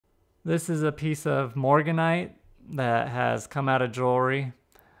This is a piece of Morganite that has come out of jewelry.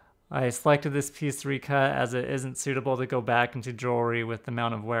 I selected this piece to recut as it isn't suitable to go back into jewelry with the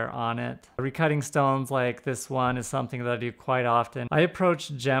amount of wear on it. Recutting stones like this one is something that I do quite often. I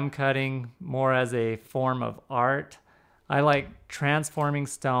approach gem cutting more as a form of art. I like transforming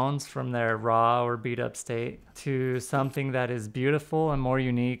stones from their raw or beat up state to something that is beautiful and more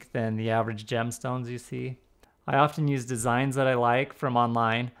unique than the average gemstones you see. I often use designs that I like from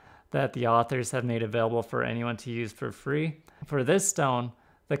online that the authors have made available for anyone to use for free. For this stone,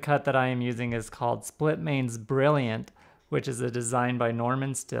 the cut that I am using is called Splitmains Brilliant, which is a design by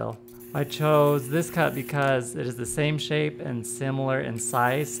Steele. I chose this cut because it is the same shape and similar in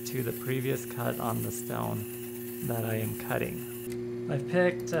size to the previous cut on the stone that I am cutting. I've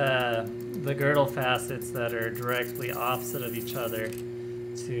picked the girdle facets that are directly opposite of each other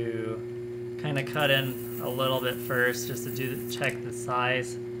to kind of cut in a little bit first just to check the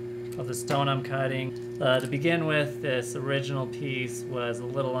size of the stone I'm cutting. To begin with, this original piece was a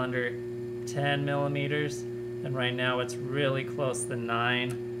little under 10 millimeters, and right now it's really close to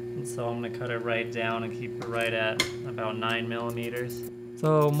 9, and so I'm going to cut it right down and keep it right at about 9 millimeters.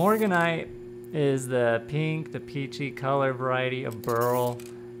 So Morganite is the pink, the peachy color variety of beryl.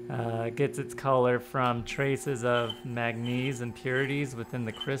 Gets its color from traces of manganese impurities within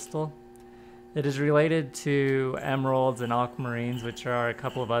the crystal. It is related to emeralds and aquamarines, which are a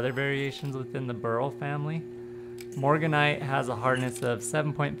couple of other variations within the beryl family. Morganite has a hardness of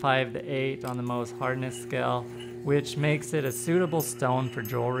 7.5 to 8 on the most hardness scale, which makes it a suitable stone for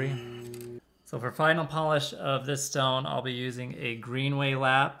jewelry. So for final polish of this stone, I'll be using a Greenway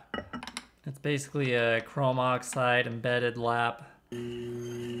lap. It's basically a chrome oxide embedded lap.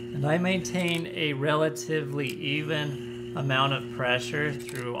 And I maintain a relatively even amount of pressure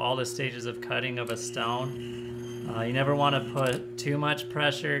through all the stages of cutting of a stone. You never want to put too much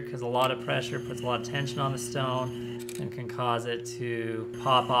pressure because a lot of pressure puts a lot of tension on the stone and can cause it to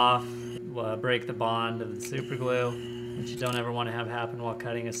pop off, break the bond of the super glue, which you don't ever want to have happen while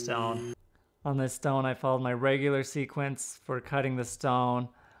cutting a stone. On this stone, I followed my regular sequence for cutting the stone.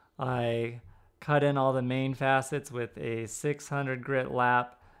 I cut in all the main facets with a 600 grit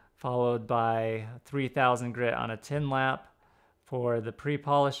lap, followed by 3000 grit on a tin lap for the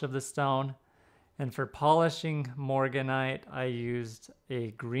pre-polish of the stone. And for polishing Morganite, I used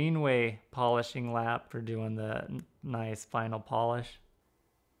a Greenway polishing lap for doing the nice final polish.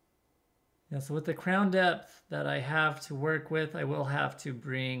 Yeah, so with the crown depth that I have to work with, I will have to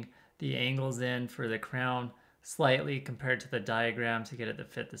bring the angles in for the crown slightly compared to the diagram to get it to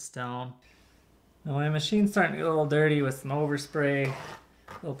fit the stone. Now my machine's starting to get a little dirty with some overspray,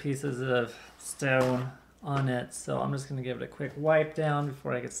 little pieces of stone on it, so I'm just going to give it a quick wipe down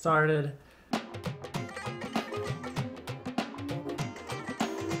before I get started.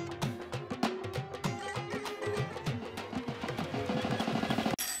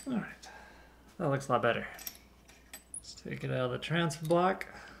 Alright, that looks a lot better. Let's take it out of the transfer block.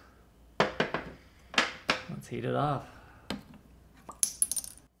 Let's heat it off.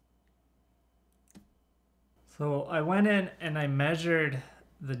 So I went in and I measured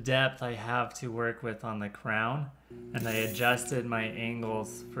the depth I have to work with on the crown, and I adjusted my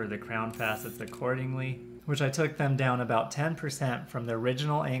angles for the crown facets accordingly, which I took them down about 10% from the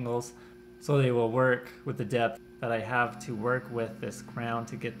original angles so they will work with the depth that I have to work with this crown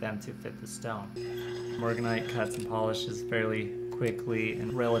to get them to fit the stone. Morganite cuts and polishes fairly quickly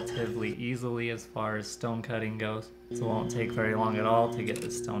and relatively easily as far as stone cutting goes, so it won't take very long at all to get the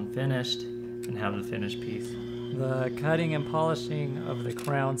stone finished and have the finished piece. The cutting and polishing of the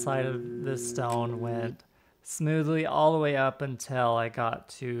crown side of this stone went smoothly all the way up until I got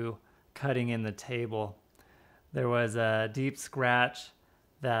to cutting in the table. There was a deep scratch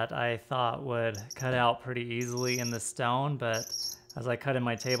that I thought would cut out pretty easily in the stone, but as I cut in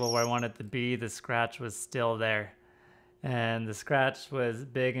my table where I wanted it to be, the scratch was still there. And the scratch was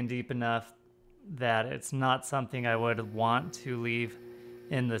big and deep enough that it's not something I would want to leave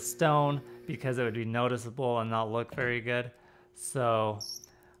in the stone because it would be noticeable and not look very good. So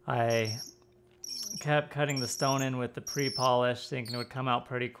I kept cutting the stone in with the pre-polish, thinking it would come out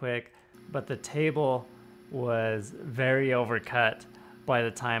pretty quick, but the table was very overcut by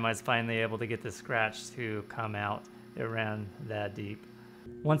the time I was finally able to get the scratch to come out. It ran that deep.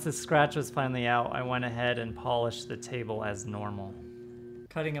 Once the scratch was finally out, I went ahead and polished the table as normal.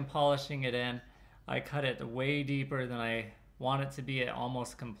 Cutting and polishing it in, I cut it way deeper than I want it to be, at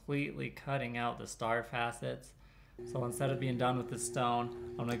almost completely cutting out the star facets. So instead of being done with the stone,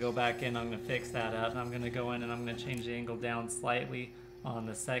 I'm going to go back in, I'm going to fix that up, and I'm going to go in and I'm going to change the angle down slightly on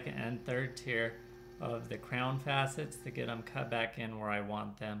the second and third tier of the crown facets to get them cut back in where I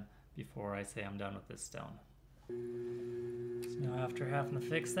want them before I say I'm done with this stone. So now after having to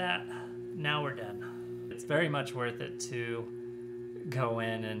fix that, now we're done. It's very much worth it to go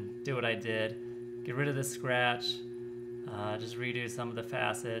in and do what I did. Get rid of the scratch, just redo some of the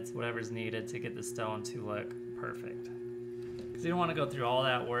facets, whatever's needed to get the stone to look perfect. Because you don't want to go through all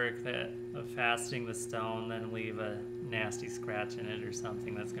that work of faceting the stone, then leave a nasty scratch in it or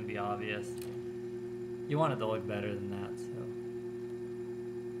something that's going to be obvious. You want it to look better than that,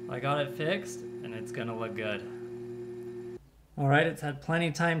 so I got it fixed and it's going to look good. Alright, it's had plenty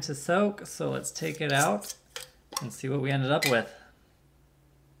of time to soak, so let's take it out and see what we ended up with.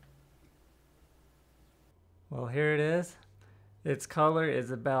 Well, here it is. Its color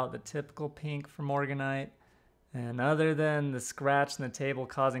is about the typical pink for Morganite. And other than the scratch in the table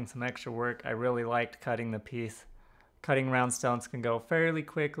causing some extra work, I really liked cutting the piece. Cutting round stones can go fairly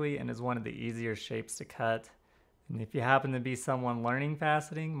quickly and is one of the easier shapes to cut. And if you happen to be someone learning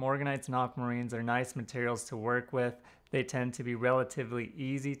faceting, Morganites and aquamarines are nice materials to work with. They tend to be relatively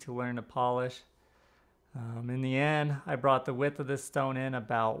easy to learn to polish. In the end, I brought the width of this stone in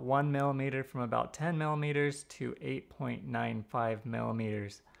about 1 millimeter from about 10 millimeters to 8.95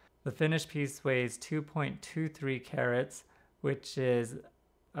 millimeters. The finished piece weighs 2.23 carats, which is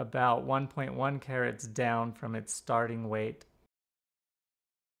about 1.1 carats down from its starting weight